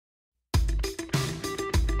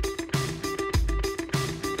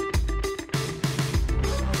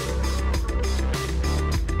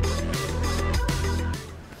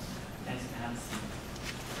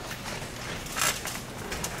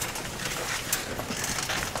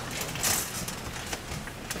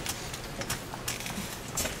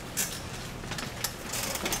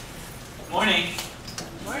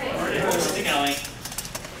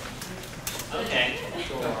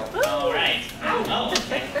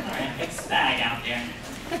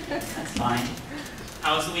Fine.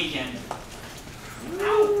 How was the weekend?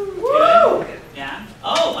 Good? Yeah?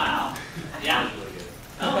 Oh, wow. Yeah?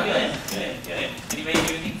 Oh, good, good, good. Anybody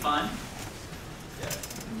do anything fun?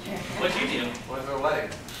 Yeah. What'd you do? Went to a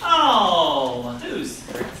wedding. Oh, whose?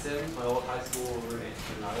 Rick Sims, my old high school roommate.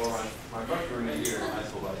 Or my first roommate here in high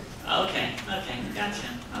school wedding. Okay, okay, gotcha.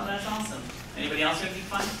 Oh, that's awesome. Anybody else do anything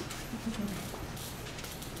fun?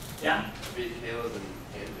 Yeah? Beat Caleb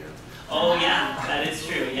and Andrew. Oh yeah, that is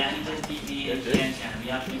true. Yeah, he did beat me in Can Jam.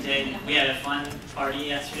 Yep, he did. We had a fun party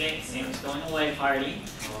yesterday, Sam's going away party.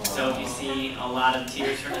 So if you see a lot of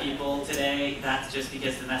tears from people today, that's just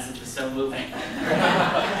because the message was so moving.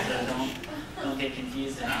 So don't get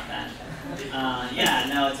confused about that. Yeah,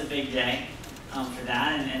 no, it's a big day for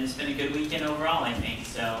that, and it's been a good weekend overall, I think.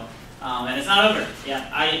 So, and it's not over.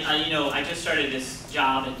 Yeah, I just started this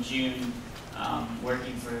job in June.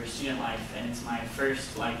 Working for Student Life, and it's my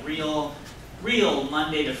first like real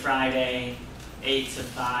Monday to Friday, 8 to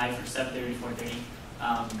 5 or 7:30 to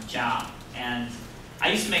 4:30 job. And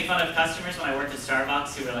I used to make fun of customers when I worked at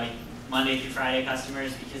Starbucks who were like Monday through Friday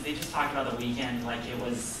customers because they just talked about the weekend like it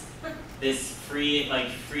was this freedom,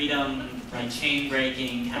 like chain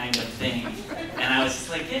breaking kind of thing. And I was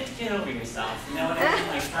just like, get over yourself. You know what I mean?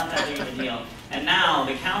 Like it's not that big of a deal. And now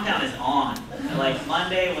the countdown is on. And like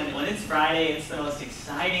Monday, when it's Friday, it's the most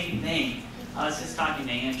exciting thing. I was just talking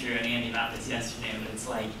to Andrew and Andy about this yesterday, but it's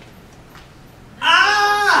like,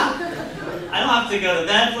 I don't have to go to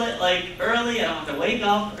bed like early. I don't have to wake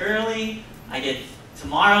up early. I get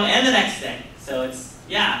tomorrow and the next day. So it's,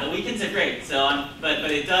 yeah, the weekends are great. So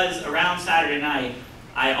but it does, around Saturday night,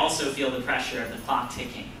 I also feel the pressure of the clock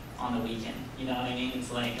ticking on the weekend. You know what I mean?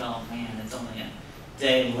 It's like, oh man, it's only a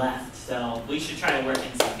day left. So we should try to work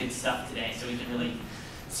in some good stuff today so we can really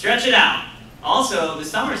stretch it out. Also, the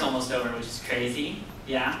summer's almost over, which is crazy.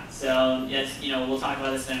 Yeah, so yes, we'll talk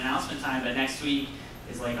about this in announcement time, but next week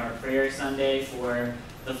is like our prayer Sunday for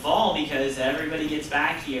the fall because everybody gets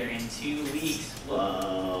back here in 2 weeks.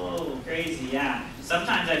 Whoa, crazy, yeah.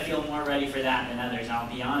 Sometimes I feel more ready for that than others. I'll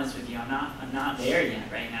be honest with you. I'm not there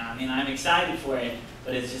yet right now. I mean, I'm excited for it,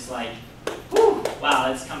 but it's just like, whew,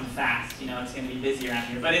 wow, it's coming fast. It's going to be busy around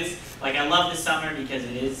here. But it's like I love the summer because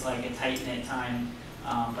it is like a tight-knit time.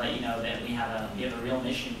 But that we have a real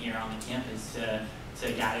mission here on the campus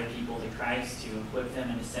to gather people to Christ, to equip them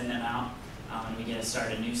and to send them out. And we get to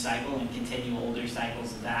start a new cycle and continue older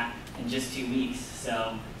cycles of that in just 2 weeks.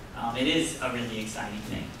 So it is a really exciting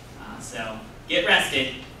thing. So get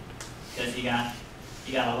rested because you got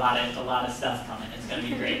a lot of stuff coming. It's going to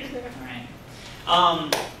be great. All right.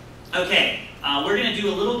 Okay. We're going to do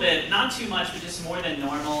a little bit, not too much, but just more than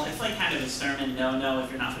normal. It's like kind of a sermon no-no if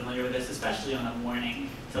you're not familiar with this, especially on a morning,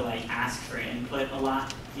 to like ask for input a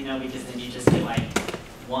lot, because then you just get like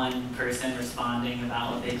one person responding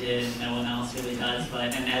about what they did and no one else really does,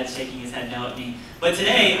 and Ed's shaking his head no at me. But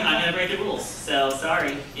today, I'm going to break the rules, so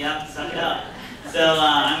sorry. Yep, suck it up. So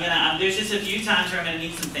there's just a few times where I'm going to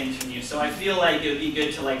need some things from you. So I feel like it would be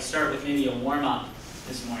good to like start with maybe a warm-up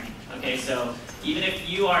this morning. Okay, so even if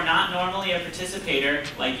you are not normally a participator,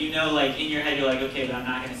 like like in your head you're like, okay, but I'm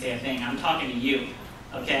not going to say a thing. I'm talking to you,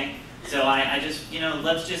 okay? So I just,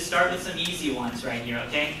 let's just start with some easy ones right here,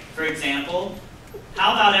 okay? For example,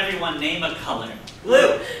 how about everyone name a color?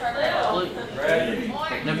 Blue. Blue. Red.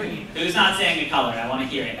 Who's not saying a color? I want to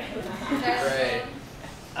hear it. Red.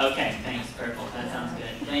 Okay, thanks, purple. That sounds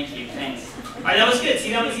good. Thank you, thanks. All right, that was good.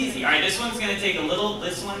 See, that was easy. All right, this one takes a little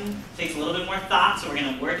bit more thought, so we're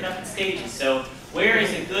going to work it up in stages. So where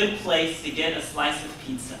is a good place to get a slice of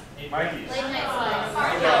pizza? Marky's. Late night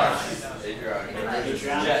slice.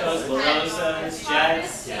 Adriano's, La Rosa's,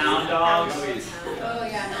 Jets, Hound Dogs. Oh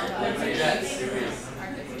yeah, no. Jets.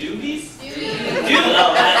 Doobies?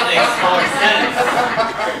 Oh, that makes more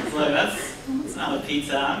sense. Look, that's not a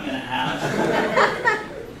pizza I'm going to have.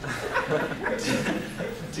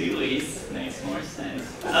 Doolies makes more sense.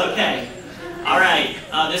 Okay. All right.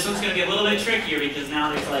 This one's going to be a little bit trickier because now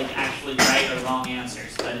there's like actually right or wrong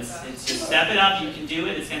answers. But it's just step it up. You can do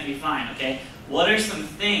it. It's going to be fine. Okay. What are some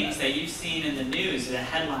things that you've seen in the news or the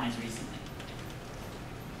headlines recently?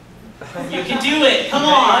 You can do it. Come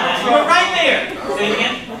on. You were right there. Say it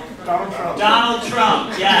again. Donald Trump. Donald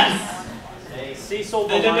Trump. Yes. Cecil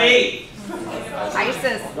The debate.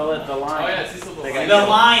 ISIS. The lion. Oh yeah, Cecil the The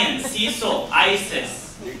Lions, Cecil,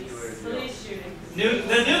 ISIS. Police shooting.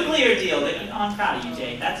 The nuclear deal. I'm proud of you,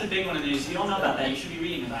 Jay. That's a big one in the news. If you don't know about that, you should be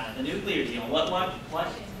reading about it. The nuclear deal. What?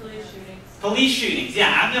 Police shootings. Police shootings.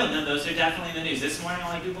 Yeah, no, those are definitely in the news. This morning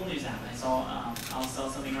on my Google News app, I saw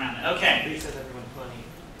something around it. Okay. Greece has everyone funny.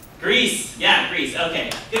 Greece. Yeah, Greece.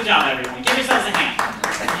 Okay. Good job, everyone. Give yourselves a hand.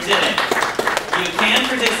 You did it. You can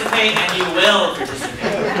participate participate and you will participate.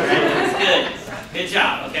 All right, that's good. Good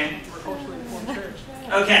job, okay?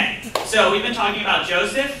 Okay, so we've been talking about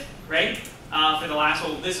Joseph, right? For the last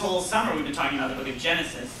this whole summer we've been talking about the book of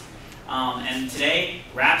Genesis. And today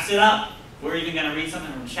wraps it up. We're even going to read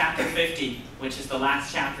something from chapter 50, which is the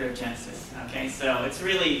last chapter of Genesis. Okay, so it's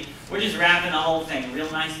really, we're just wrapping the whole thing,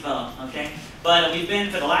 real nice bow, okay? But we've been,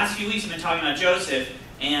 for the last few weeks, we've been talking about Joseph,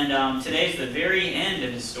 and today's the very end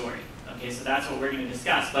of his story. Okay, so that's what we're going to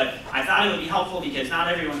discuss. But I thought it would be helpful because not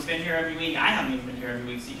everyone's been here every week. I haven't even been here every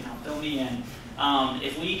week, so you can help fill me in.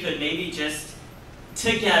 If we could maybe just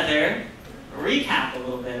together recap a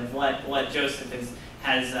little bit of what Joseph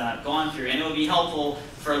has gone through, and it would be helpful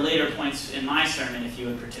for later points in my sermon if you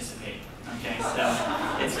would participate. Okay, so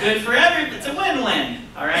it's good for it's a win-win.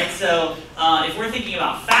 All right, so if we're thinking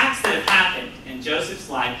about facts that have happened in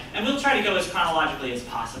Joseph's life, and we'll try to go as chronologically as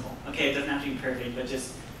possible. Okay, it doesn't have to be perfect, but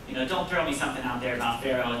just, don't throw me something out there about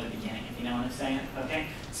Pharaoh at the beginning, if you know what I'm saying. Okay,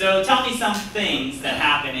 so tell me some things that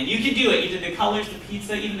happened, and you can do it. You did the colors, the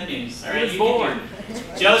pizza, even the news. All right, He was born.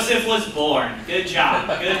 Joseph was born. Good job.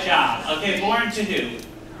 Good job. Okay, born to who?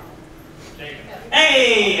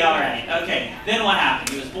 Hey, all right, okay. Then what happened?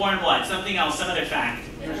 He was born what? Something else, some other fact.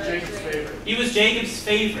 He was Jacob's favorite. He was Jacob's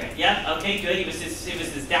favorite. Yep, okay, good. He was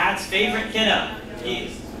his dad's favorite kiddo.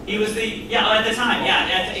 He was the, at the time,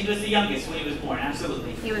 he was the youngest when he was born,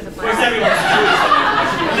 absolutely. He was a Of course, brat. everyone's the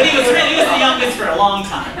youngest. But he was the youngest for a long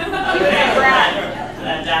time. Okay,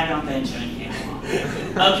 that daggone Benjamin came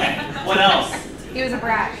along. Okay, what else? He was a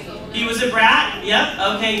brat. He was a brat? Yep.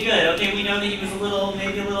 Okay, good. Okay, we know that he was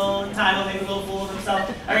maybe a little entitled, maybe a little full of himself.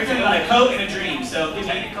 I heard something about a coat and a dream. So give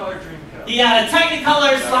me. Technicolor dream coat. He had a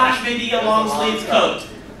Technicolor / maybe a long sleeve coat.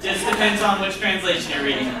 Just depends on which translation you're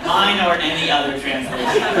reading. Mine or any other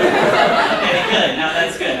translation. Okay, good. No,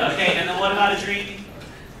 that's good. Okay, and then what about a dream?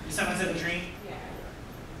 Someone said a dream?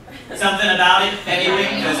 Something about it, anyway,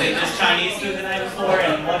 because they just Chinese food the night before,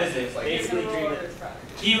 and what is it? Basically, dream it.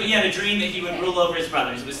 He had a dream that he would rule over his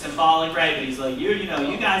brothers. It was symbolic, right? But he's like, you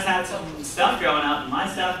guys had some stuff growing up, and my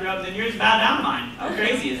stuff grew up, then yours bowed down to mine. How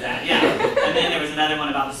crazy is that? Yeah. And then there was another one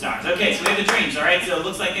about the stars. Okay, so we have the dreams, all right? So it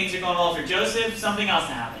looks like things are going well for Joseph. Something else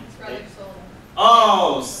happened.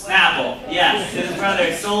 Oh, Snapple. Yes, his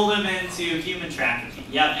brother sold him into human trafficking.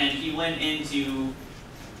 Yep, and he went into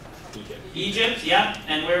Egypt. Yep,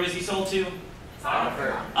 and where was he sold to?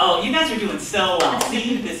 Oh, you guys are doing so well.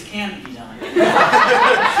 See, this can be done. Okay,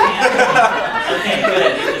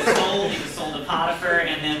 good. He was sold to Potiphar,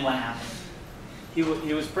 and then what happened? He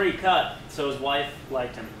was pretty cut, so his wife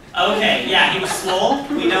liked him. Okay, yeah, he was swole.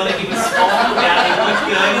 We know that he was swole. Yeah, he looked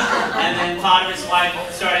good. And then Potiphar's wife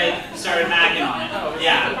started macking on it.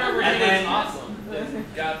 Yeah, and then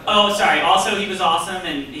sorry. Also, he was awesome,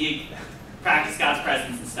 and he practiced God's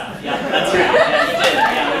presence and stuff. Yeah, that's right. Yeah, he did.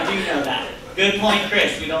 Yeah, we do know that. Good point,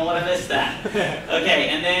 Chris. We don't want to miss that. Okay,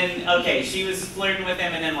 and then, she was flirting with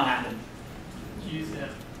him, and then what happened?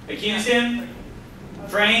 Accused him?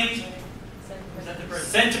 Framed?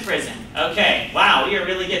 Sent to prison. Okay, wow, we are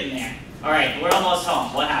really getting there. All right, we're almost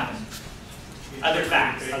home. What happened? Other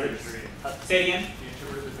facts. Say it again.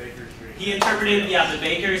 He interpreted, the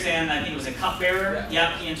bakers, and I think it was a cupbearer.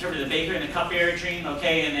 Yep, he interpreted the baker and the cupbearer dream.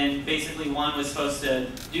 Okay, and then basically one was supposed to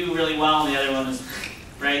do really well, and the other one was,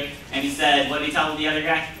 right? And he said, what did he tell the other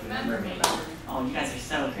guy? Remember me. Oh, you guys are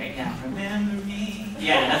so great. Yeah, remember me.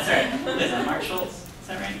 Yeah, that's right. Who is that, Mark Schultz? Is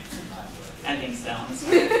that right? I think so.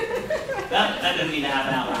 That doesn't need to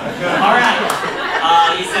happen out loud. All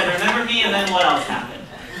right. He said, remember me, and then what else happened?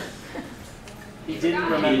 He didn't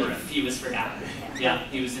remember him. He was forgotten. Yeah,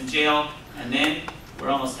 he was in jail, and then we're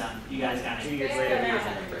almost done. You guys got it. 2 years later,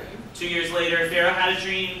 2 years later, Pharaoh had a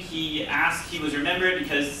dream. He was remembered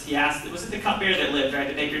because he asked, was it the cupbearer that lived, right?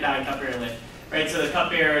 The baker died, cupbearer lived. Right, so the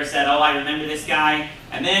cupbearer said, oh, I remember this guy.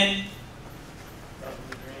 And then,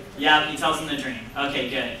 he tells him the dream. Okay,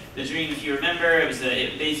 good. The dream, if you remember,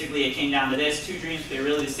 it came down to this. 2 dreams, they're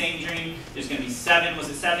really the same dream. There's going to be 7, was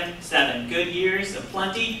it 7? 7 good years of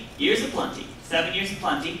plenty, 7 years of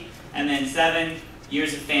plenty, and then 7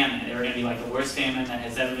 years of famine. They were going to be like the worst famine that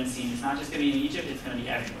has ever been seen. It's not just going to be in Egypt, it's going to be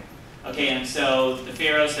everywhere. Okay, and so the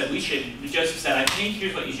Pharaoh said, Joseph said, I think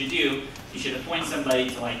here's what you should do. You should appoint somebody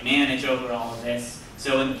to manage over all of this.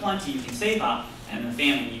 So in the plenty you can save up, and in the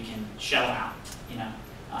famine you can shell out,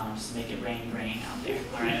 just make it rain grain out there.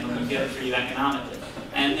 All right, it'll be good for you economically.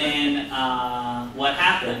 And then what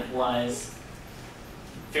happened was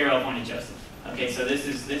Pharaoh appointed Joseph. Okay, so this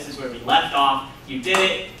is where we left off. You did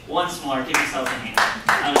it once more. Give yourselves a hand.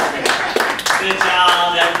 That was great. Good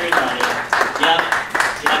job, everybody. Yep,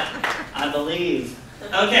 I believe.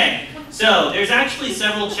 Okay, So there's actually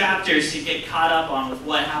several chapters to get caught up on with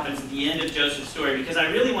what happens at the end of Joseph's story, because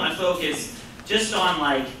I really want to focus just on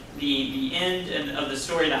like the end of the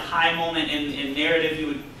story, the high moment in narrative.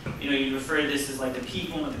 You'd refer to this as like the peak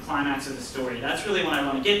moment, the climax of the story. That's really what I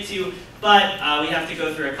want to get to, but we have to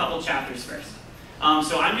go through a couple chapters first.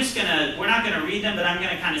 So we're not gonna read them, but I'm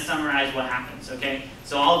gonna kind of summarize what happens, okay?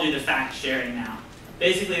 So I'll do the fact sharing now.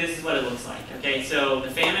 Basically, this is what it looks like, okay? So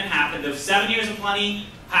the famine happened, the 7 years of plenty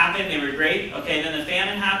happened, they were great, okay? Then the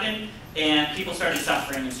famine happened, and people started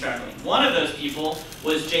suffering and struggling. One of those people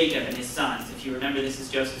was Jacob and his sons. If you remember, this is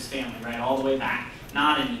Joseph's family, right? All the way back,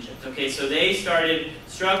 not in Egypt, okay? So they started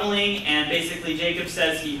struggling, and basically Jacob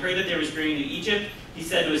says he heard that there was grain in Egypt. He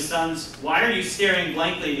said to his sons, "Why are you staring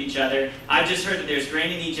blankly at each other? I've just heard that there's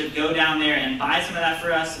grain in Egypt. Go down there and buy some of that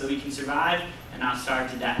for us so that we can survive and not starve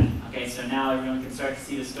to death." Okay, so now everyone can start to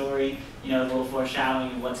see the story, a little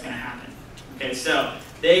foreshadowing of what's going to happen. Okay, so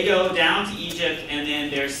they go down to Egypt, and then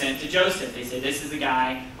they're sent to Joseph. They say, "This is the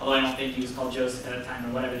guy," although I don't think he was called Joseph at the time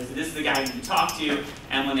or whatever. They say, "This is the guy you can talk to."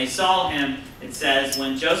 And when they saw him, it says,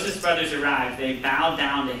 when Joseph's brothers arrived, they bowed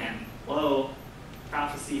down to him. Whoa.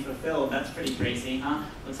 Prophecy fulfilled. That's pretty crazy, huh?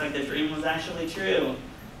 Looks like the dream was actually true.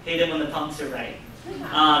 Hate it when the punks are right.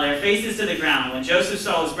 Their faces to the ground. When Joseph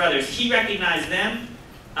saw his brothers, he recognized them,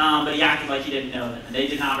 but he acted like he didn't know them, and they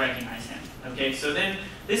did not recognize him. Okay, so then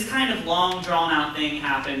this kind of long, drawn-out thing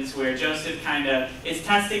happens where Joseph kind of is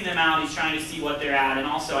testing them out. He's trying to see what they're at, and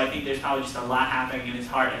also I think there's probably just a lot happening in his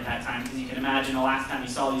heart at that time, because you can imagine the last time he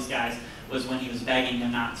saw these guys was when he was begging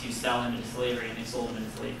them not to sell him into slavery, and they sold him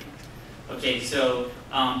into slavery. Okay, so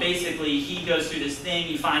basically he goes through this thing.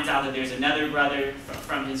 He finds out that there's another brother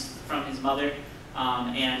from his mother,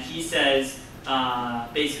 and he says,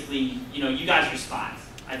 basically, you guys are spies.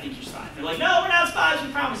 I think you're spies. They're like, "No, we're not spies. We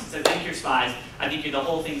promise." He says, "I think you're spies. I think the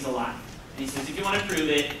whole thing's a lie." And he says, "If you want to prove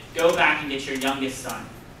it, go back and get your youngest son,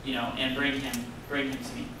 and bring him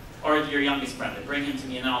to me, or your youngest brother, bring him to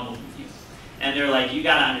me, and then I'll believe you." And they're like, "You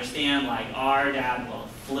gotta understand, like, our dad will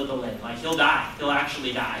flip a lid. Like, he'll die. He'll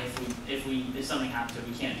actually die if something happens to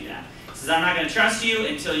him. We can't do that." He says, "I'm not going to trust you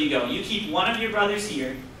until you go. You keep one of your brothers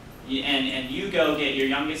here, and you go get your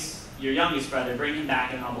youngest brother, bring him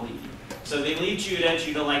back, and I'll believe you." So they leave Judah.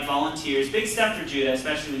 Judah, like, volunteers. Big step for Judah,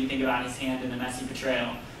 especially when you think about his hand in the messy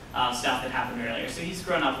betrayal stuff that happened earlier. So he's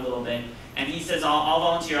grown up a little bit. And he says, I'll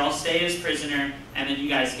volunteer. I'll stay as prisoner, and then you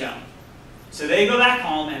guys go. So they go back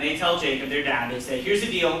home, and they tell Jacob, their dad, they say, "Here's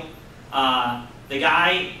the deal. The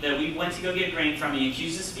guy that we went to go get grain from, he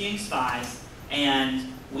accused us of being spies,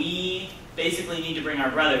 and we basically need to bring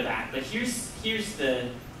our brother back. But here's the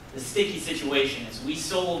sticky situation: is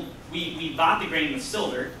we bought the grain with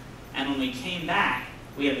silver, and when we came back,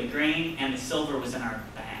 we had the grain and the silver was in our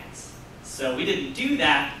bags. So we didn't do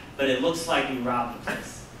that, but it looks like we robbed the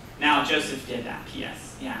place." Now Joseph did that.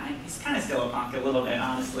 P.S. Yeah, he's kind of still a punk a little bit,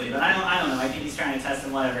 honestly, but I don't know. I think he's trying to test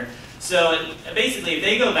him, whatever. So basically, if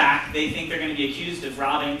they go back, they think they're going to be accused of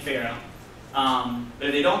robbing Pharaoh. But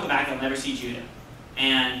if they don't go back, they'll never see Judah.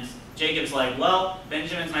 And Jacob's like, "Well,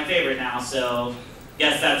 Benjamin's my favorite now, so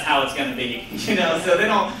guess that's how it's going to be." So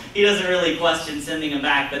he doesn't really question sending him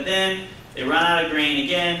back. But then they run out of grain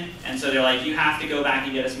again, and so they're like, "You have to go back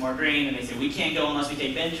and get us more grain." And they say, "We can't go unless we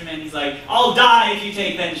take Benjamin." He's like, "I'll die if you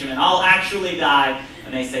take Benjamin. I'll actually die."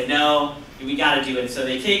 And they say, "No, we got to do it." So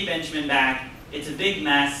they take Benjamin back. It's a big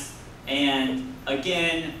mess. And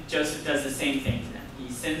again, Joseph does the same thing to them.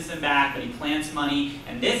 He sends them back, but he plants money,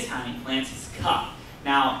 and this time he plants his cup.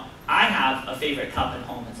 Now, I have a favorite cup at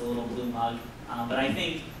home. It's a little blue mug. But I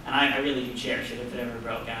think, and I really do cherish it. If it ever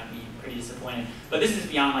broke, I'd be pretty disappointed. But this is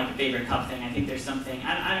beyond like a favorite cup thing. I think there's something,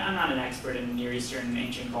 I'm not an expert in Near Eastern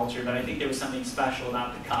ancient culture, but I think there was something special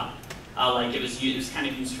about the cup. Like it was kind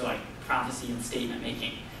of used for like prophecy and statement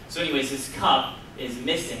making. So anyways, this cup is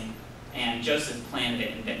missing, and Joseph planted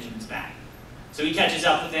it in Benjamin's bag. So he catches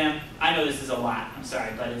up with him. I know this is a lot, I'm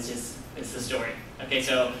sorry, but it's the story. Okay,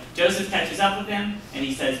 so Joseph catches up with him, and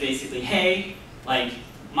he says basically, "Hey, like,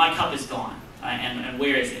 my cup is gone, and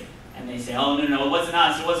where is it?" And they say, "Oh, no, it wasn't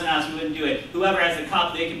us, we wouldn't do it. Whoever has the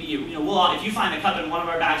cup, they can be, if you find the cup in one of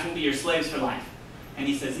our bags, we'll be your slaves for life." And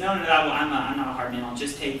he says, no, I'm not a hard man, I'll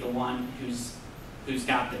just take the one who's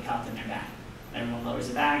got the cup in their bag. And everyone lowers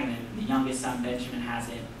the bag, and then the youngest son, Benjamin, has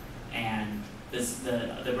it, and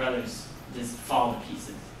the brothers just fall to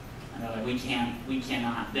pieces. And they're like, we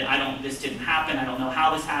cannot, this didn't happen, I don't know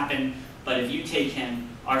how this happened, but if you take him,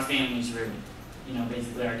 our family's ruined.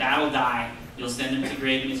 Basically our dad will die, you'll send him to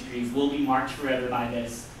grave in his grief, we'll be marked forever by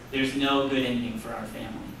this, there's no good ending for our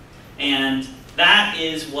family. And that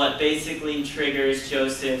is what basically triggers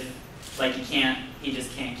Joseph, like he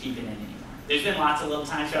just can't keep it in anymore. There's been lots of little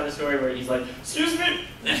times throughout the story where he's like, excuse me,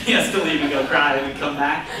 and he has to leave and go cry and come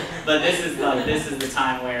back. But this is the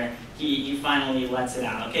time where he finally lets it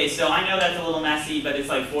out. Okay, so I know that's a little messy, but it's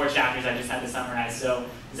like 4 chapters I just had to summarize. So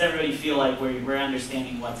does everybody feel like we're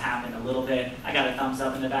understanding what's happened a little bit? I got a thumbs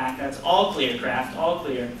up in the back. That's all clear, Craft, all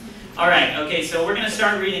clear. All right, okay, so we're going to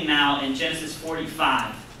start reading now in Genesis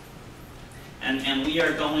 45. And we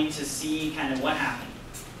are going to see kind of what happened.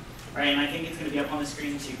 All right, and I think it's going to be up on the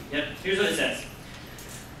screen too. Yep, here's what it says.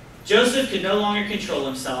 Joseph could no longer control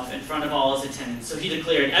himself in front of all his attendants, so he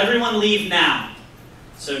declared, "Everyone leave now."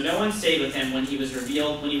 So no one stayed with him when he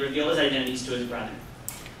revealed his identities to his brother.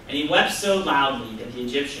 And he wept so loudly that the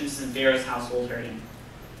Egyptians and Pharaoh's household heard him.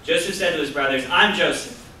 Joseph said to his brothers, "I'm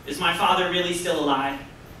Joseph. Is my father really still alive?"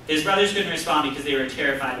 His brothers couldn't respond because they were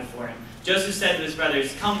terrified before him. Joseph said to his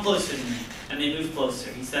brothers, "Come closer to me." And they moved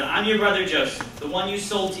closer. He said, "I'm your brother Joseph, the one you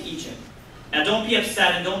sold to Egypt. Now don't be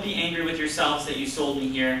upset and don't be angry with yourselves that you sold me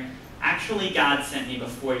here. Actually, God sent me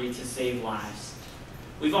before you to save lives.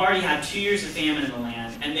 We've already had 2 years of famine in the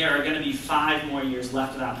land, and there are going to be 5 more years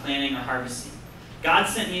left without planting or harvesting. God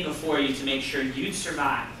sent me before you to make sure you'd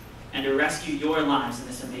survive and to rescue your lives in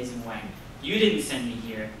this amazing way. You didn't send me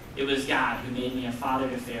here. It was God who made me a father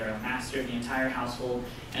to Pharaoh, master of the entire household,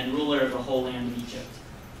 and ruler of the whole land of Egypt.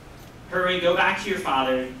 Hurry, go back to your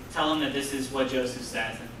father, tell him that this is what Joseph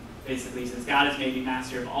says." And basically he says, "God has made me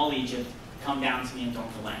master of all Egypt. Come down to me and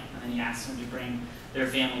don't delay." And then he asks him to bring their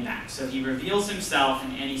family back. So he reveals himself,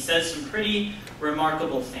 and he says some pretty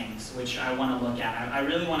remarkable things, which I want to look at. I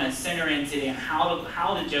really want to center in today on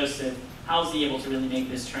how did Joseph, how was he able to really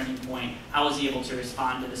make this turning point? How was he able to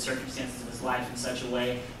respond to the circumstances of his life in such a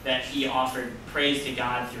way that he offered praise to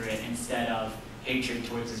God through it instead of hatred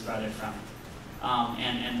towards his brother from it?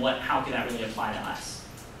 How could that really apply to us?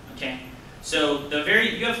 Okay, so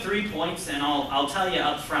you have 3 points, and I'll tell you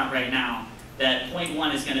up front right now that point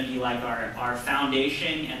 1 is going to be like our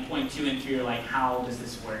foundation, and point 2 and 3 are like, how does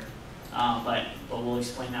this work? But we'll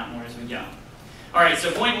explain that more as we go. All right,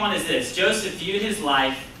 so point 1 is this: Joseph viewed his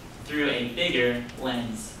life through a bigger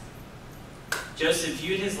lens. Joseph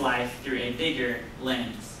viewed his life through a bigger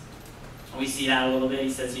lens. And we see that a little bit. He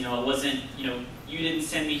says, it wasn't, you didn't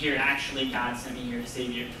send me here. Actually, God sent me here to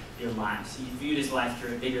save your lives. He viewed his life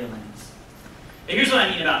through a bigger lens. Now, here's what I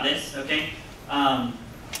mean about this, okay?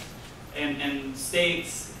 And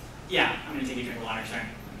states, yeah, I'm going to take a drink of water, sorry.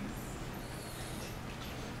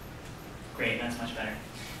 Great, that's much better.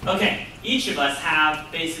 Okay, each of us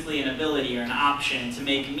have basically an ability or an option to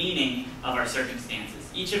make meaning of our circumstances.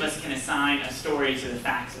 Each of us can assign a story to the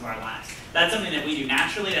facts of our lives. That's something that we do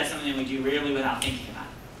naturally. That's something that we do rarely without thinking about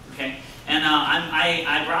it, okay? And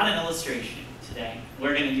I brought an illustration today.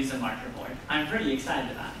 We're going to do some marker board. I'm pretty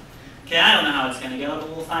excited about it. Okay, I don't know how it's going to go, but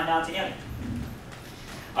we'll find out together.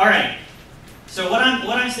 All right. So what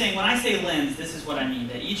I'm saying, when I say lens, this is what I mean,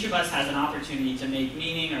 that each of us has an opportunity to make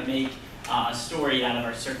meaning or make a story out of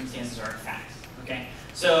our circumstances or our facts, okay?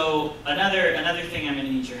 So another thing I'm going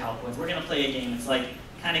to need your help with, we're going to play a game. It's like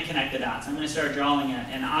kind of connect the dots. I'm going to start drawing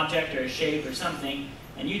an object or a shape or something,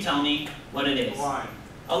 and you tell me what it is. A line.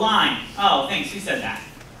 A line. Oh, thanks. Who said that?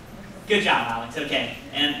 Good job, Alex. Okay.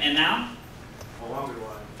 And now? A longer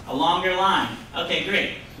line. A longer line. Okay,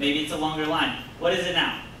 great. Maybe it's a longer line. What is it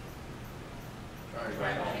now?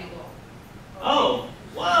 Triangle. Oh,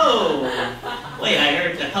 whoa. Wait, I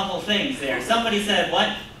heard a couple things there. Somebody said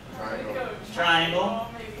what? Triangle. Triangle.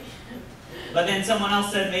 But then someone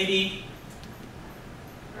else said maybe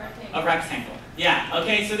a rectangle. Yeah,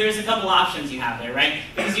 okay, so there's a couple options you have there, right?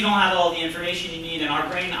 Because you don't have all the information you need, and our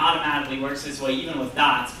brain automatically works this way, even with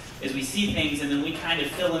dots, is we see things and then we kind of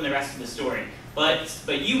fill in the rest of the story. But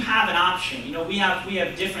you have an option. We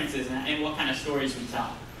have differences in what kind of stories we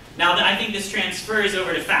tell. Now, I think this transfers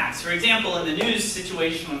over to facts. For example, in the news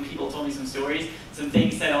situation, when people told me some stories, some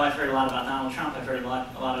things said, oh, I've heard a lot about Donald Trump, I've heard a lot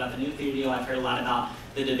about the nuclear deal, I've heard a lot about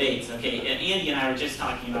the debates. Okay, and Andy and I were just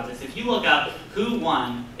talking about this. If you look up who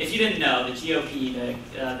won, if you didn't know, the GOP,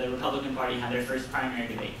 the Republican Party, had their first primary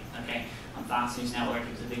debate. Okay, on Fox News Network,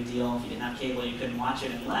 it was a big deal. If you didn't have cable, you couldn't watch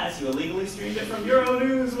it unless you illegally streamed it from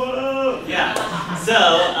Euronews. What up? Yeah. So,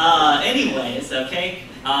 anyways, okay.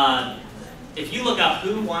 If you look up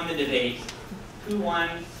who won the debate, who won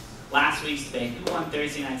last week's debate, who won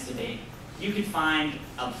Thursday night's debate, you could find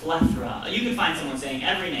a plethora. You could find someone saying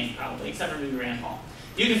every name probably, except for maybe Rand Paul.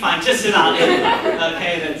 You can find just about anyone,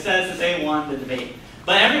 okay, that says that they won the debate.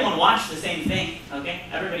 But everyone watched the same thing, okay?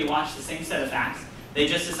 Everybody watched the same set of facts. They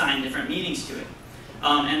just assigned different meanings to it.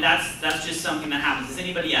 And that's just something that happens. Has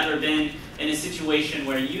anybody ever been in a situation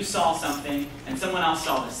where you saw something and someone else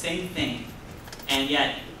saw the same thing, and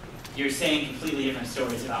yet you're saying completely different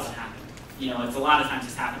stories about what happened? it's a lot of times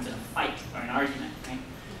this happens in a fight or an argument,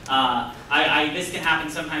 right? This can happen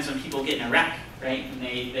sometimes when people get in a wreck, right? And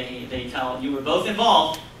they tell, you were both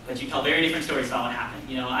involved, but you tell very different stories about what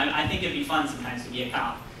happened. I think it'd be fun sometimes to be a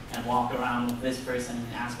cop and walk around with this person and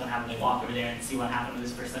ask what happened. They walk over there and see what happened with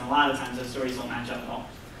this person. A lot of times those stories don't match up at all.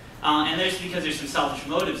 And because there's some selfish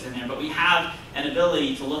motives in there, but we have an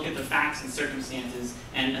ability to look at the facts and circumstances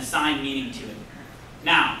and assign meaning to it.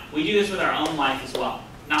 Now, we do this with our own life as well,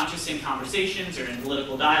 not just in conversations or in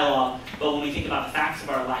political dialogue, but when we think about the facts of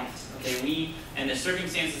our lives. Okay, and the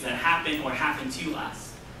circumstances that happen or happen to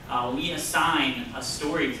us, we assign a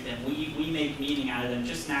story to them. We make meaning out of them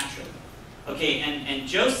just naturally. Okay, and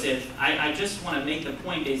Joseph, I just want to make the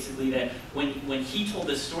point basically that when he told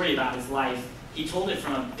this story about his life, he told it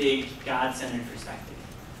from a big God-centered perspective.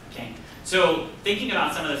 Okay, so thinking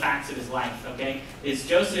about some of the facts of his life, okay, is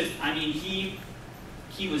Joseph,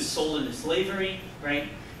 he was sold into slavery, right?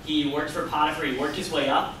 He worked for Potiphar, he worked his way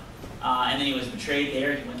up, and then he was betrayed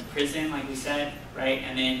there, he went to prison, like we said, right?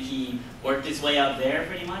 And then he worked his way up there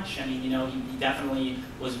pretty much. He definitely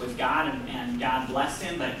was with God, and God blessed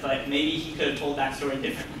him, but maybe he could have told that story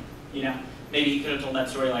differently, Maybe he could have told that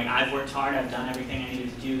story like, I've worked hard, I've done everything I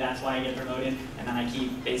needed to do, that's why I get promoted, and then I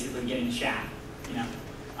keep basically getting shaft,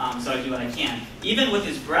 so I do what I can. Even with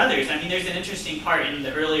his brothers, there's an interesting part in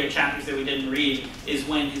the earlier chapters that we didn't read, is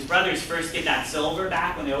when his brothers first get that silver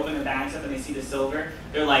back, when they open their bags up and they see the silver,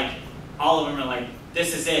 they're like, all of them are like,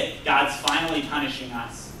 this is it, God's finally punishing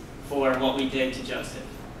us for what we did to Joseph.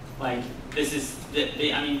 Like, this is,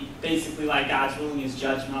 basically like God's ruling his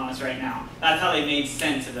judgment on us right now. That's how they made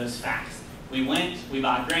sense of those facts. We went, we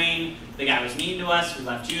bought grain, the guy was mean to us, we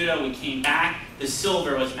left Judah, we came back, the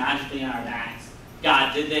silver was magically in our bags.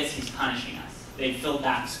 God did this, he's punishing us. They filled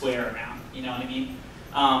that square around, you know what I mean?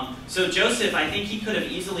 So Joseph, I think he could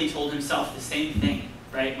have easily told himself the same thing,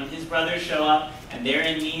 right? When his brothers show up and they're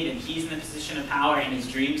in need and he's in the position of power and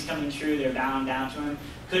his dreams coming true, they're bowing down to him,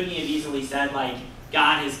 couldn't he have easily said, like,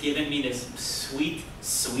 God has given me this sweet,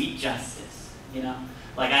 sweet justice,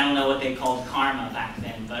 Like, I don't know what they called karma back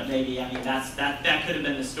then, but maybe, that could have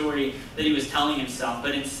been the story that he was telling himself.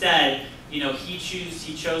 But instead, he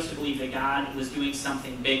chose to believe that God was doing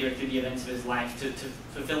something bigger through the events of his life, to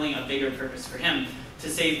fulfilling a bigger purpose for him, to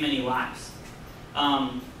save many lives.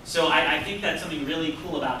 So I think that something really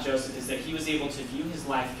cool about Joseph is that he was able to view his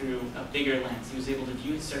life through a bigger lens. He was able to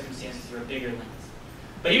view his circumstances through a bigger lens.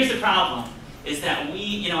 But here's the problem, is that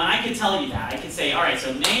and I could tell you that. I could say, all right,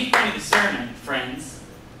 so the main point of the sermon, friends,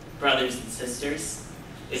 brothers and sisters,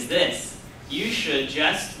 is this. You should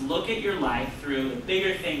just look at your life through the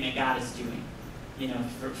bigger thing that God is doing,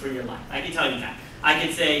 for your life. I can tell you that. I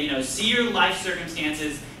could say, see your life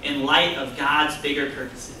circumstances in light of God's bigger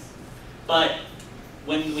purposes. But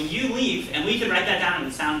when you leave, and we could write that down and it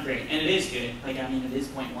would sound great, and it is good. Like, it is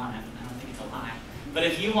point one. I don't think it's a lie. But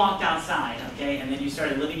if you walked outside, okay, and then you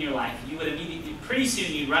started living your life, you would immediately, pretty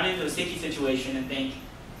soon, you'd run into a sticky situation and think,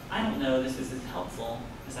 I don't know this is as helpful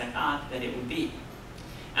as I thought that it would be.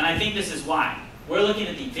 And I think this is why. We're looking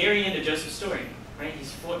at the very end of Joseph's story, right?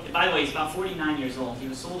 By the way, he's about 49 years old. He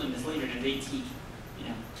was sold into slavery when he was 18,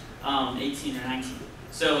 18 or 19.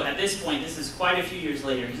 So at this point, this is quite a few years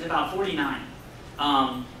later. He's about 49.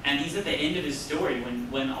 And he's at the end of his story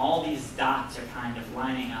when all these dots are kind of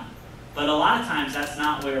lining up. But a lot of times, that's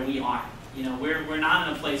not where we are. We're not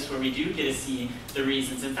in a place where we do get to see the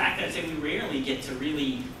reasons. In fact, I'd say we rarely get to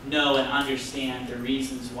really know and understand the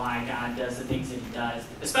reasons why God does the things that he does,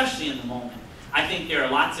 especially in the moment. I think there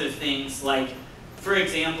are lots of things like, for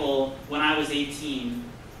example, when I was 18,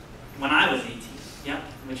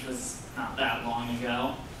 which was not that long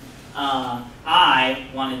ago, I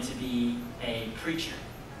wanted to be a preacher.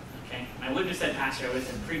 Okay? I wouldn't have said pastor, I would have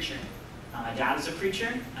said preacher. My dad was a preacher,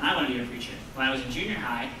 and I wanted to be a preacher. When I was in junior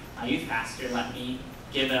high, my youth pastor let me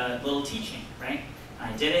give a little teaching, right?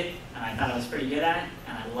 And I did it, and I thought I was pretty good at it,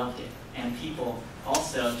 and I loved it. And people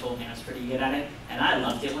also told me I was pretty good at it, and I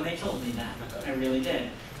loved it when they told me that. I really did.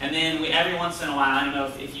 And then every once in a while, I don't know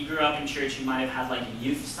if you grew up in church, you might have had like a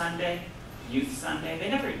youth Sunday. Youth Sunday.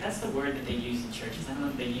 That's the word that they use in churches. I don't know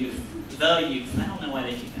if the youth. I don't know why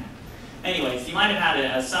they do that. Anyways, you might have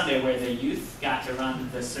had a Sunday where the youth got to run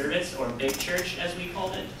the service, or big church as we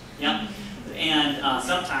called it. Yep. And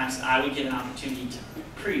sometimes I would get an opportunity to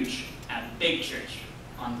preach at big church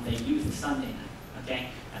on the youth Sunday night. Okay?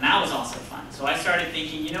 And that was also fun. So I started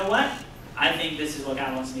thinking, you know what? I think this is what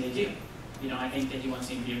God wants me to do. I think that he wants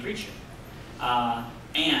me to be a preacher.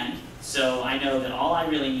 And so I know that all I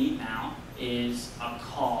really need now is a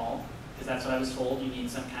call, because that's what I was told. You need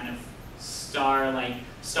some kind of star, like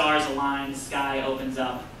stars align, the sky opens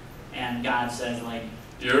up, and God says, like,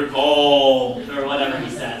 "You're cold," or whatever he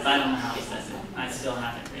says. I don't know how he says it. I still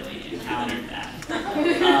haven't really encountered that.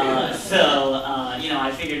 You know,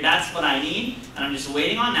 I figured that's what I need, and I'm just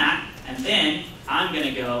waiting on that, and then I'm going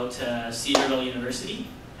to go to Cedarville University,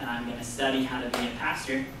 and I'm going to study how to be a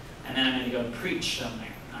pastor, and then I'm going to go preach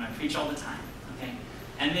somewhere. I'm going to preach all the time, okay?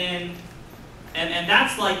 And then, and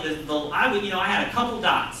that's like I had a couple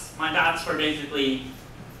dots. My dots were basically,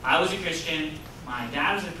 I was a Christian, my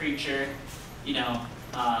dad was a preacher, you know,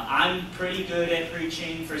 I'm pretty good at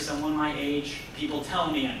preaching for someone my age. People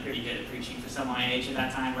tell me I'm pretty good at preaching for someone my age at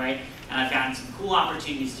that time, right? And I've gotten some cool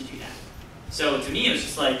opportunities to do that. So to me, it was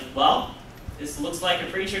just like, well, this looks like a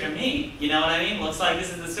preacher to me. You know what I mean? Looks like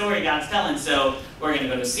this is the story God's telling. So we're going to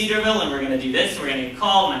go to Cedarville, and we're going to do this. We're going to get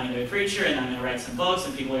called, and I'm going to be a preacher, and I'm going to write some books,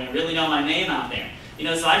 and people are going to really know my name out there. You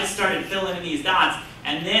know, so I just started filling in these dots,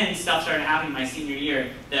 and then stuff started happening my senior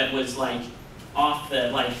year that was like off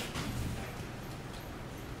the, like,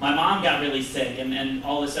 my mom got really sick, and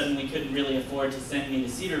all of a sudden we couldn't really afford to send me to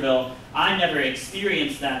Cedarville. I never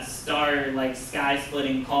experienced that like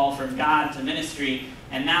sky-splitting call from God to ministry,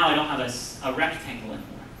 and now I don't have a rectangle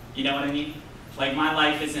anymore. You know what I mean? Like, my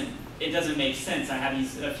life it doesn't make sense. I have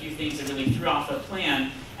a few things that really threw off the plan,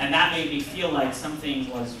 and that made me feel like something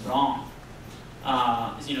was wrong.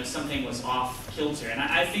 You know, something was off kilter. And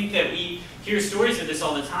I think that we hear stories of this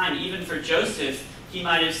all the time. Even for Joseph, he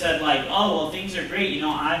might have said, like, oh, well, things are great. You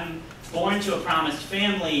know, I'm born to a promised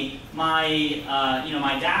family. I'm my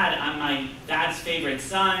dad's favorite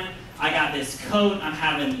son. I got this coat. I'm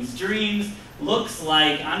having these dreams. Looks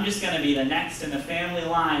like I'm just going to be the next in the family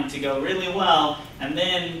line to go really well. And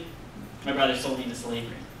then my brother sold me into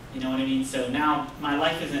slavery. You know what I mean? So now my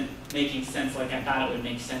life isn't making sense like I thought it would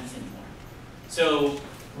make sense anymore. So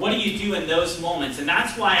what do you do in those moments? And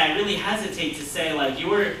that's why I really hesitate to say, like,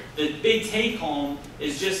 the big take-home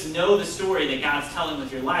is just know the story that God's telling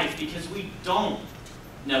with your life, because we don't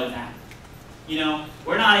know that. You know,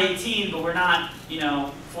 we're not 18, but we're not,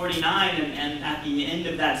 49 and at the end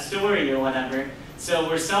of that story or whatever. So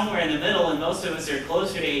we're somewhere in the middle, and most of us are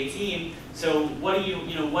closer to 18. So what do you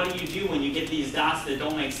do when you get these dots that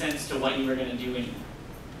don't make sense to what you were going to do anymore?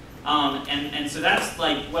 And so that's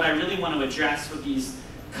like what I really want to address with these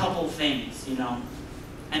couple things, you know.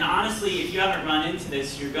 And honestly, if you haven't run into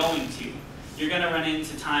this, you're going to. You're going to run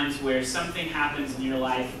into times where something happens in your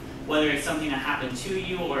life, whether it's something that happened to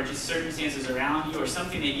you or just circumstances around you or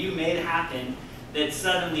something that you made happen that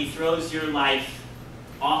suddenly throws your life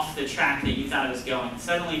off the track that you thought it was going.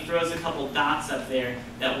 Suddenly throws a couple dots up there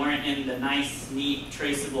that weren't in the nice, neat,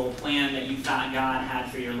 traceable plan that you thought God had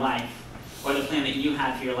for your life, or the plan that you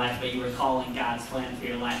had for your life, but you were calling God's plan for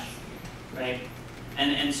your life, right?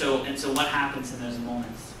 And so what happens in those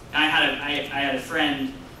moments? I had a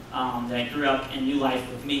friend that grew up in New Life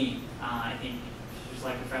with me. I think she was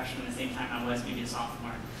like a freshman at the same time I was, maybe a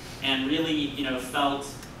sophomore, and really, felt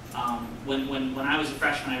when I was a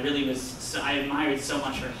freshman, I admired so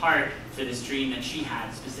much her heart for this dream that she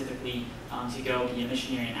had, specifically to go be a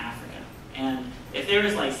missionary in Africa. And if there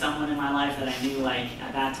was like someone in my life that I knew, like,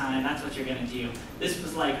 at that time, that's what you're going to do, this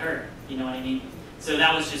was like her, you know what I mean? So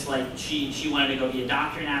that was just like, she wanted to go be a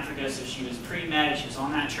doctor in Africa, so she was pre-med, she was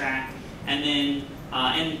on that track. And then,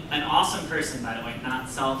 and an awesome person, by the way, not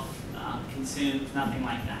self-consumed, nothing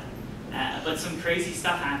like that. But some crazy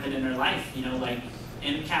stuff happened in her life, like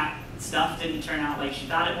MCAT stuff didn't turn out like she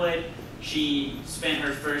thought it would. She spent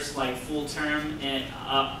her first like full term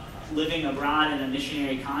living abroad in a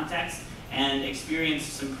missionary context and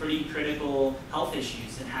experienced some pretty critical health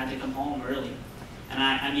issues and had to come home early. And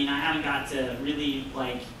I haven't got to really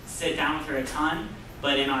like sit down with her a ton,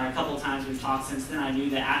 but in our couple times we've talked since then, I knew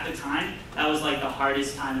that at the time, that was like the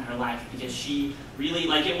hardest time in her life, because she really,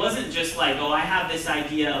 like, it wasn't just like, oh, I have this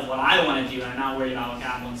idea of what I want to do and I'm not worried about what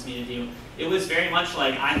God wants me to do. It was very much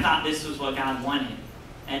like, I thought this was what God wanted,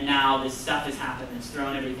 and now this stuff has happened that's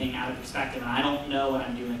thrown everything out of perspective, and I don't know what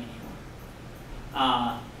I'm doing anymore.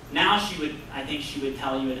 Now I think she would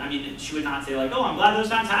tell you, she would not say like, oh, I'm glad those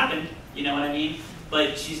times happened, you know what I mean?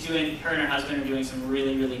 But her and her husband are doing some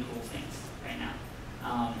really, really cool things right now.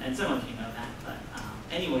 And some of you know that, but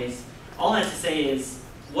anyways, all that to say is,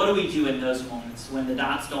 what do we do in those moments when the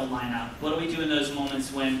dots don't line up? What do we do in those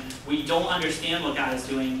moments when we don't understand what God is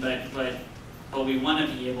doing, but we want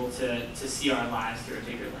to be able to see our lives through a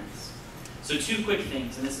bigger lens? So 2 quick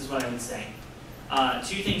things, and this is what I would say.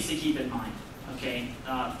 2 things to keep in mind, okay?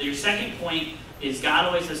 Your second point is God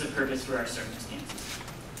always has a purpose for our circumstances.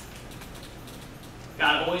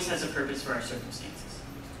 God always has a purpose for our circumstances.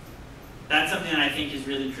 That's something that I think is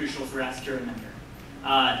really crucial for us to remember.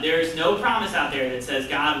 There is no promise out there that says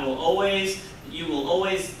God will always He will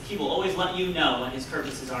always let you know what his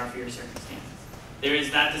purposes are for your circumstances.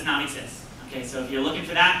 That does not exist. Okay, so if you're looking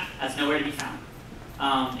for that, that's nowhere to be found.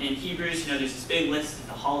 In Hebrews, there's this big list,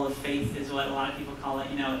 the Hall of Faith is what a lot of people call it.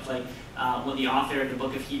 It's like when the author of the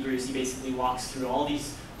book of Hebrews, he basically walks through all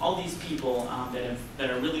these people that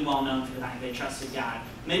are really well known for the fact that they trusted God.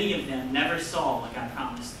 Many of them never saw what God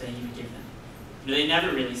promised that he would give them. They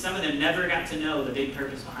never really, some of them never got to know the big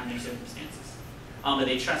purpose behind their circumstances. But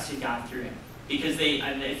they trusted God through it. Because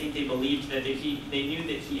I think they believed that they knew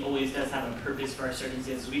that he always does have a purpose for our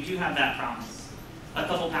circumstances. We do have that promise. A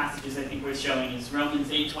couple passages I think worth showing is Romans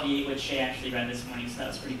 8:28, which Shay actually read this morning, so that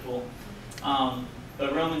was pretty cool.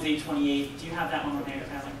 But Romans 8:28, do you have that one on there,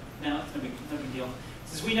 Tyler? No, it's no big deal. It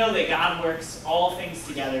says, we know that God works all things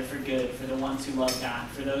together for good for the ones who love God,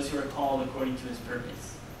 for those who are called according to his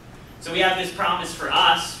purpose. So we have this promise for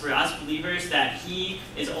us believers, that he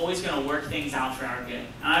is always going to work things out for our good. And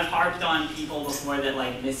I've harped on people before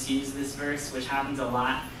that misuse this verse, which happens a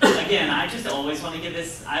lot. Again, I always want to give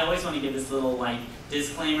this little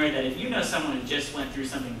disclaimer that if you know someone who just went through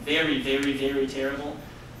something very, very, very terrible,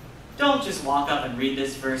 don't just walk up and read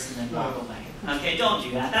this verse and then walk away. Okay, don't do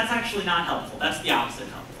that. That's actually not helpful. That's the opposite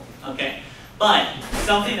of helpful. Okay? But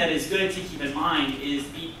something that is good to keep in mind is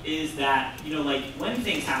that, when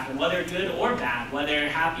things happen, whether good or bad, whether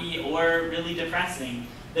happy or really depressing,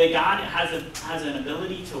 that God has an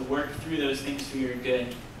ability to work through those things for your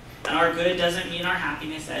good. And our good doesn't mean our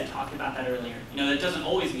happiness. I talked about that earlier. That doesn't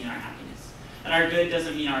always mean our happiness. And our good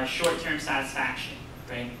doesn't mean our short-term satisfaction,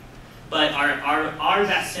 right? But our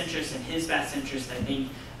best interest and his best interest, I think,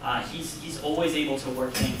 he's always able to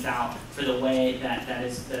work things out for the way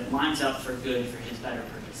that lines up for good for his better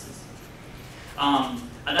purposes.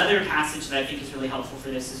 Another passage that I think is really helpful for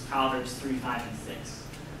this is Proverbs 3, 5, and 6.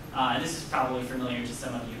 And this is probably familiar to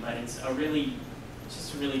some of you, but it's a really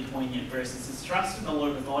poignant verse. It says, trust in the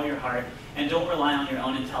Lord with all your heart, and don't rely on your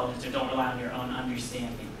own intelligence, or don't rely on your own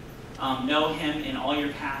understanding. Know him in all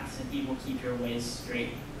your paths, and he will keep your ways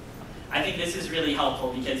straight. I think this is really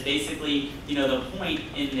helpful because basically, the point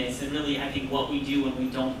in this, and really I think what we do when we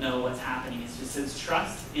don't know what's happening, is just says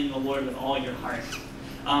trust in the Lord with all your heart.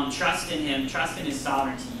 Trust in him, trust in his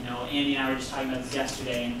sovereignty. Andy and I were just talking about this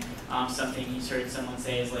yesterday, and something he's heard someone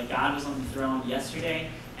say is God was on the throne yesterday,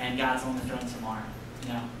 and God's on the throne tomorrow,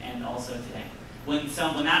 and also today. When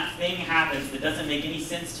that thing happens that doesn't make any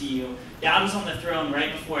sense to you, God was on the throne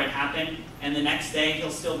right before it happened, and the next day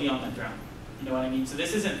he'll still be on the throne. You know what I mean? So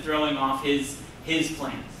this isn't throwing off his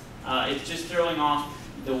plans. It's just throwing off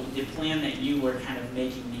the plan that you were kind of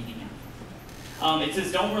making meaning of. It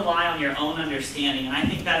says, don't rely on your own understanding, and I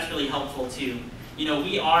think that's really helpful too.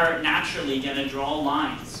 We are naturally going to draw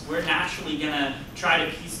lines. We're naturally going to try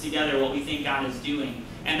to piece together what we think God is doing.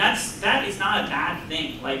 And that is not a bad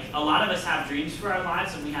thing. A lot of us have dreams for our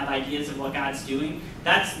lives and we have ideas of what God's doing.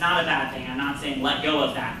 That's not a bad thing. I'm not saying let go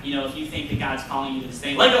of that. If you think that God's calling you to this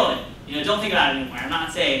thing, let go of it. Don't think about it anymore. I'm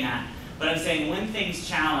not saying that. But I'm saying when things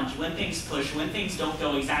challenge, when things push, when things don't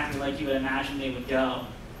go exactly like you would imagine they would go,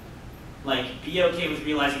 be okay with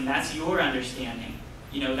realizing that's your understanding.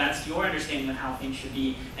 That's your understanding of how things should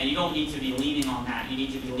be, and you don't need to be leaning on that. You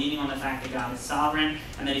need to be leaning on the fact that God is sovereign,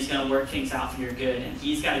 and that he's going to work things out for your good, and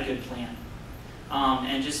he's got a good plan.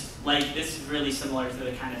 And just this is really similar to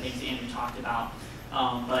the kind of things Andrew talked about,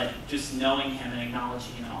 but just knowing him and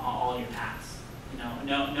acknowledging him in all your paths.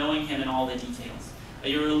 Knowing him in all the details.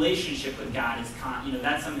 Your relationship with God is,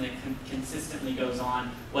 that's something that consistently goes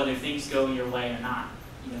on, whether things go your way or not.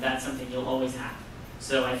 That's something you'll always have.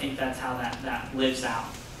 So I think that's how that lives out.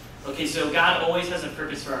 Okay, so God always has a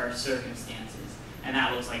purpose for our circumstances, and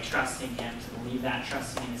that looks like trusting him, to believe that,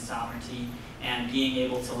 trusting in his sovereignty, and being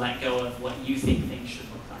able to let go of what you think things should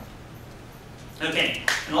look like. Okay,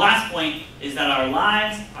 and the last point is that our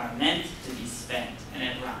lives are meant to be spent, and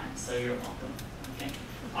it rhymes, so you're welcome. Okay,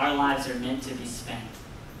 our lives are meant to be spent.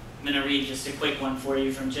 I'm going to read just a quick one for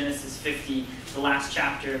you from Genesis 50, the last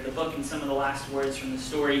chapter of the book, and some of the last words from the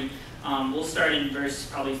story. We'll start in verse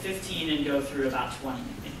probably 15 and go through about 20, I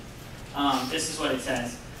think. This is what it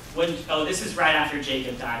says. This is right after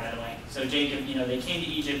Jacob died, by the way. So Jacob, they came to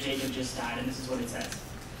Egypt, Jacob just died, and this is what it says.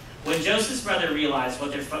 When Joseph's brother realized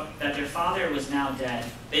that their father was now dead,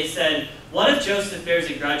 they said, "What if Joseph bears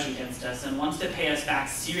a grudge against us and wants to pay us back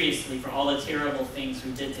seriously for all the terrible things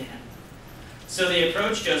we did to him?" So they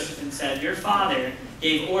approached Joseph and said, "Your father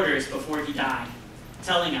gave orders before he died,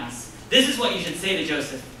 telling us, 'This is what you should say to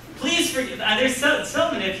Joseph. Please forgive.'" They're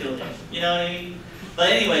so manipulative, you know what I mean?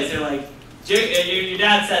 But anyways, they're like, your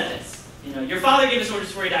dad said this. Your father gave us orders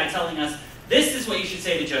before he died, telling us, "This is what you should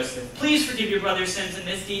say to Joseph. Please forgive your brother's sins and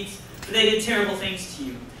misdeeds, for they did terrible things to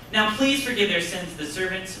you. Now please forgive their sins, the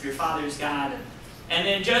servants of your father's God. And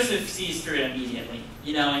then Joseph sees through it immediately,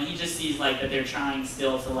 and he just sees like that they're trying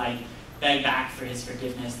still to like beg back for his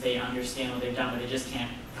forgiveness. They understand what they've done, but they just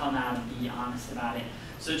can't come out and be honest about it.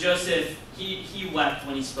 So Joseph, he wept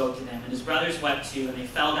when he spoke to them, and his brothers wept too, and they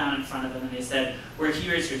fell down in front of him, and they said, "We're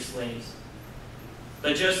here as your slaves."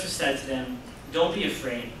 But Joseph said to them, "Don't be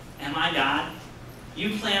afraid. Am I God?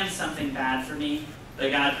 You planned something bad for me,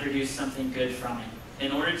 but God produced something good from it,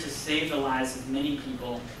 in order to save the lives of many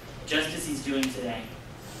people, just as he's doing today.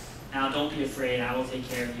 Now don't be afraid, I will take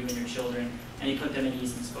care of you and your children." And he put them at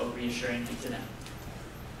ease and spoke reassuringly to them.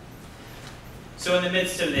 So in the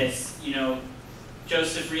midst of this,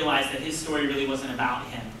 Joseph realized that his story really wasn't about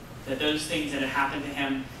him. That those things that had happened to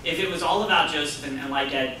him, if it was all about Joseph, and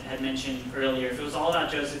like Ed had mentioned earlier, if it was all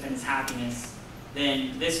about Joseph and his happiness,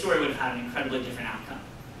 then this story would have had an incredibly different outcome.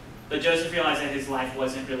 But Joseph realized that his life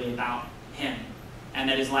wasn't really about him, and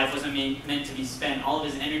that his life wasn't meant to be spent, all of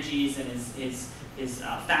his energies and his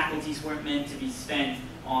faculties weren't meant to be spent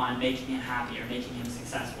on making him happy or making him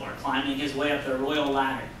successful or climbing his way up the royal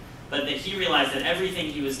ladder. But that he realized that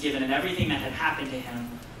everything he was given and everything that had happened to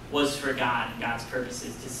him was for God and God's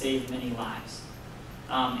purposes, to save many lives,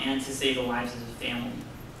 and to save the lives of his family.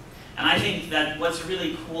 And I think that what's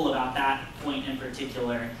really cool about that point in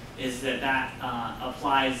particular is that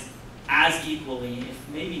applies as equally, if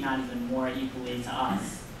maybe not even more equally to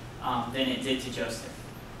us than it did to Joseph.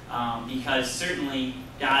 Because certainly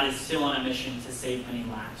God is still on a mission to save many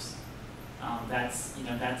lives.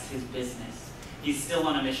 That's his business. He's still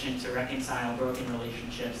on a mission to reconcile broken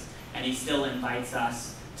relationships, and he still invites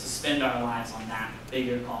us to spend our lives on that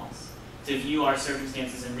bigger cause, to view our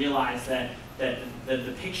circumstances and realize that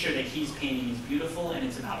the picture that he's painting is beautiful, and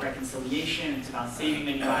it's about reconciliation, it's about saving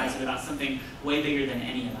many lives, it's about something way bigger than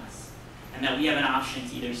any of us. And that we have an option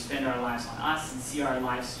to either spend our lives on us and see our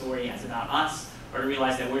life story as about us, or to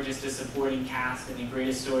realize that we're just a supporting cast in the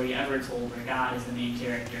greatest story ever told, where God is the main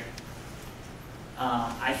character.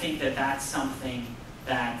 I think that that's something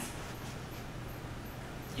that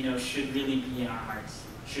should really be in our hearts,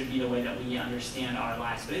 should be the way that we understand our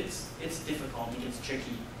lives. But it's difficult, it gets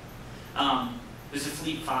tricky. There's a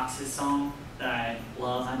Fleet Foxes song that I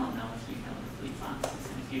love. I don't know if you know the Fleet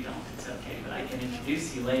Foxes, and if you don't, it's okay, but I can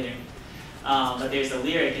introduce you later. But there's a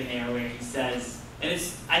lyric in there where he says, and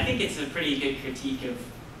I think it's a pretty good critique of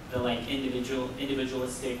the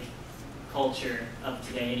individualistic culture of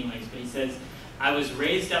today anyways, but he says, "I was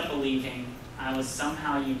raised up believing I was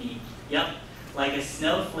somehow unique. Yep, like a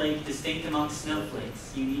snowflake distinct amongst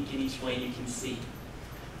snowflakes, unique in each way you can see.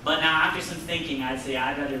 But now after some thinking, I'd say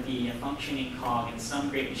I'd rather be a functioning cog in some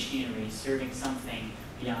great machinery serving something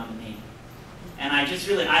beyond me." And I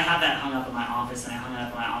have that hung up in my office, and I hung it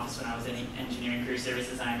up in my office when I was in engineering career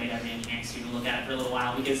services, and I made every engineering student look at it for a little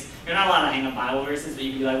while, because you're not allowed to hang up Bible verses, but you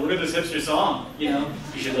can be like, "Look at this hipster song," You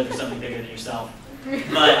should live for something bigger than yourself.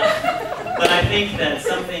 But I think that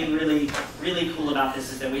something really, really cool about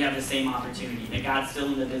this is that we have the same opportunity, that God's still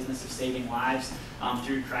in the business of saving lives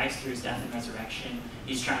through Christ, through his death and resurrection.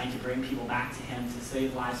 He's trying to bring people back to him, to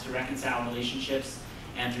save lives, to reconcile relationships,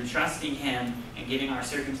 and through trusting him and giving our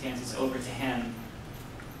circumstances over to him,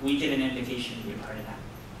 we get an invitation to be a part of that.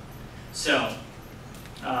 So,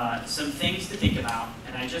 some things to think about,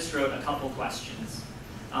 and I just wrote a couple questions.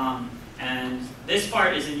 And this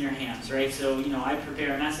part is in your hands, right? So, I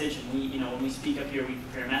prepare a message, and when we speak up here, we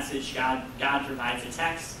prepare a message. God provides a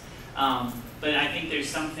text. But I think there's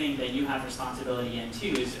something that you have responsibility in too,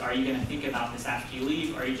 is are you going to think about this after you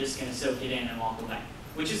leave, or are you just going to soak it in and walk away?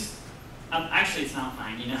 Which is, actually it's not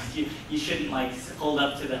fine, you shouldn't hold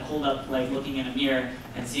up looking in a mirror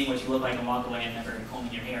and seeing what you look like and walk away and never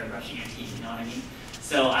combing your hair or brushing your teeth, you know what I mean?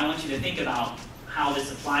 So I want you to think about how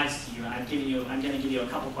this applies to you, and I'm going to give you a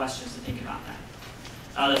couple questions to think about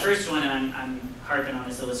that. The first one, and I'm harping on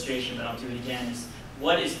this illustration, but I'll do it again, is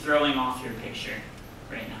what is throwing off your picture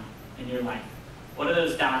right now in your life? What are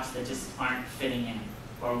those dots that just aren't fitting in?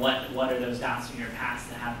 Or what are those dots from your past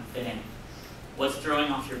that haven't fit in? What's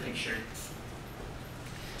throwing off your picture?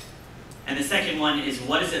 And the second one is,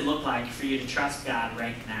 what does it look like for you to trust God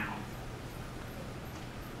right now?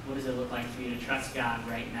 What does it look like for you to trust God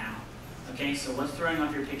right now? Okay, so what's throwing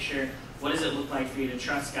off your picture? What does it look like for you to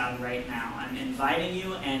trust God right now? I'm inviting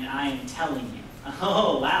you, and I am telling you.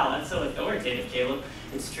 Oh, wow, that's so authoritative, Caleb.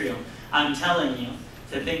 It's true. I'm telling you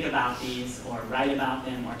to think about these, or write about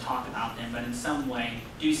them, or talk about them, but in some way,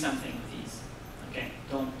 do something with these. Okay,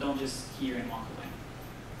 don't just hear and walk away.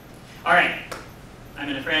 All right, I'm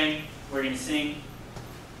going to pray. We're going to sing.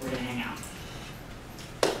 We're going to hang out.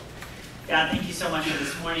 God, thank you so much for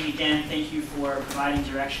this morning again. Thank you for providing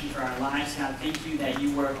direction for our lives. God, thank you that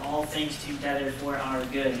you work all things together for our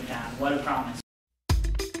good. God, what a promise.